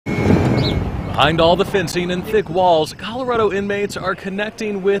Behind all the fencing and thick walls, Colorado inmates are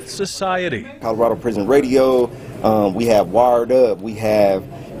connecting with society. Colorado Prison Radio, we have Wired Up, we have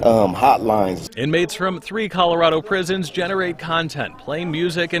hotlines. Inmates from 3 Colorado prisons generate content, playing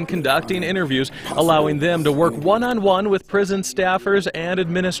music and conducting interviews, allowing them to work one-on-one with prison staffers and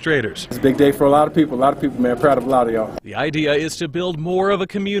administrators. It's a big day for a lot of people, man. Proud of a lot of y'all. The idea is to build more of a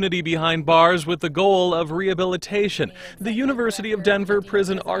community behind bars with the goal of rehabilitation. The University of Denver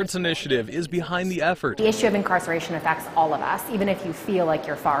Prison Arts Initiative is behind the effort. The issue of incarceration affects all of us, even if you feel like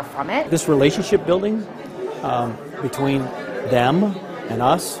you're far from it. This relationship building between them and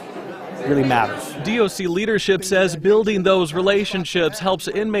us really matters. DOC leadership says building those relationships helps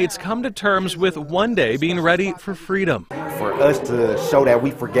inmates come to terms with one day being ready for freedom. For us to show that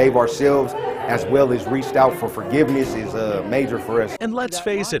we forgave ourselves as well as reached out for forgiveness is major for us. And let's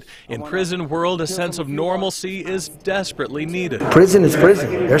face it, in prison world, a sense of normalcy is desperately needed. Prison is prison.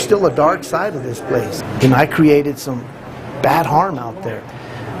 There's still a dark side of this place. And I created some bad harm out there.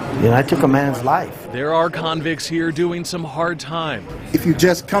 And I took a man's life. There are convicts here doing some hard time. If you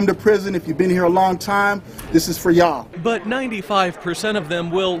just come to prison, if you've been here a long time, this is for y'all. But 95% of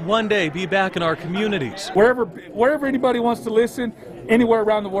them will one day be back in our communities. Wherever anybody wants to listen, anywhere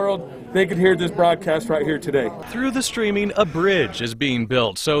around the world, they can hear this broadcast right here today. Through the streaming, a bridge is being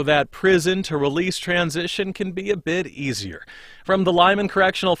built so that prison to release transition can be a bit easier. From the Lyman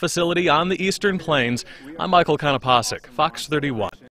Correctional Facility on the Eastern Plains, I'm Konopasek, FOX 31.